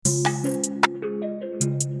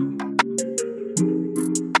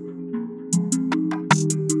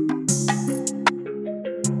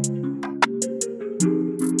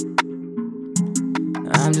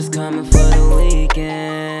I'm just coming for the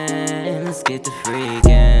weekend. Let's get the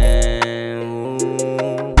freaking. Ooh,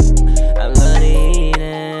 I love the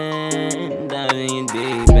eating, diving in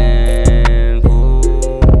deep end. Ooh,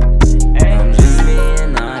 I'm just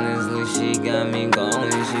being honest. She got me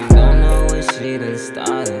going. She don't know what she done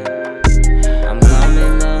started. I'm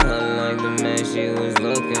coming to her like the man she was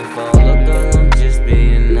looking for. Look, girl, I'm just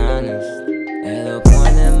being honest. At a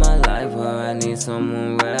point in my life where I need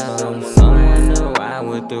someone real, someone to ride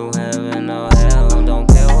with through heaven or hell. Don't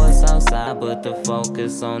care what's outside, put the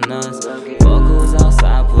focus on us. Fuck who's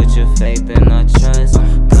outside, put your faith in our trust.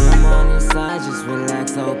 Come on inside, just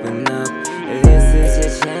relax, open up. This is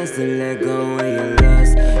your chance to let go of your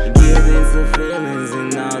lust. Give into feelings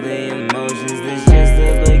and all the emotions. This just the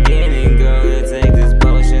beginning, girl. Take this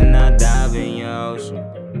potion, I'll dive in your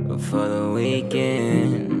ocean. But for the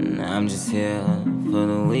weekend, I'm just here for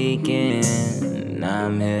the weekend. Now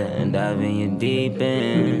I'm here and diving your deep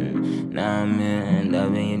end. Now I'm here and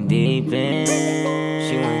diving your deep end.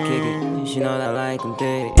 She wanna kick it, she know that I like them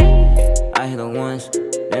thick. I hit her once,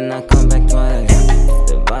 then I come back twice.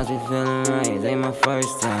 The vibes be feeling right, ain't my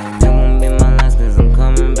first time. It won't be my last, cause I'm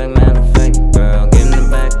coming back, matter of fact. Girl, get in the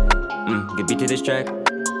back, get beat to this track.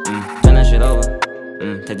 Turn that shit over,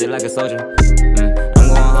 take it like a soldier. I'm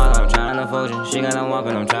going hard, I'm trying to fold you. She got on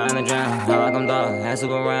walking, I'm trying to drown. I like I'm dog, ass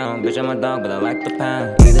super round. Bitch, I'm a dog, but I like the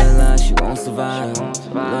pound. Either lie, she won't survive.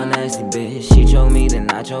 Little nasty bitch, she choke me, then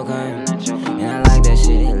I choke her. And I like that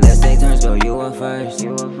shit, let's take turns, go, you up first.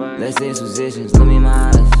 Let's switch positions, look me in my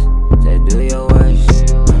eyes. Say, do your worst.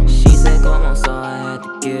 She said, come on, so I had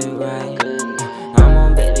to get it right. I'm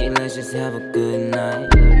on, baby, let's just have a good night.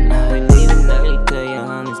 We leaving early, tell your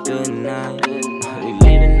homies good night. We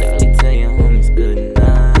leaving early, tell your homies good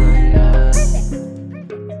night.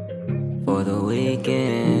 For the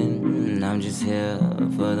weekend, I'm just here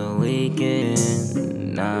for the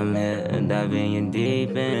weekend. Now I'm here, diving your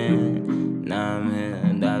deep end. Now I'm here,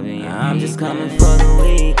 diving your deep end. I'm just coming for the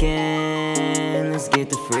weekend. Let's get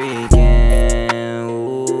the freaking.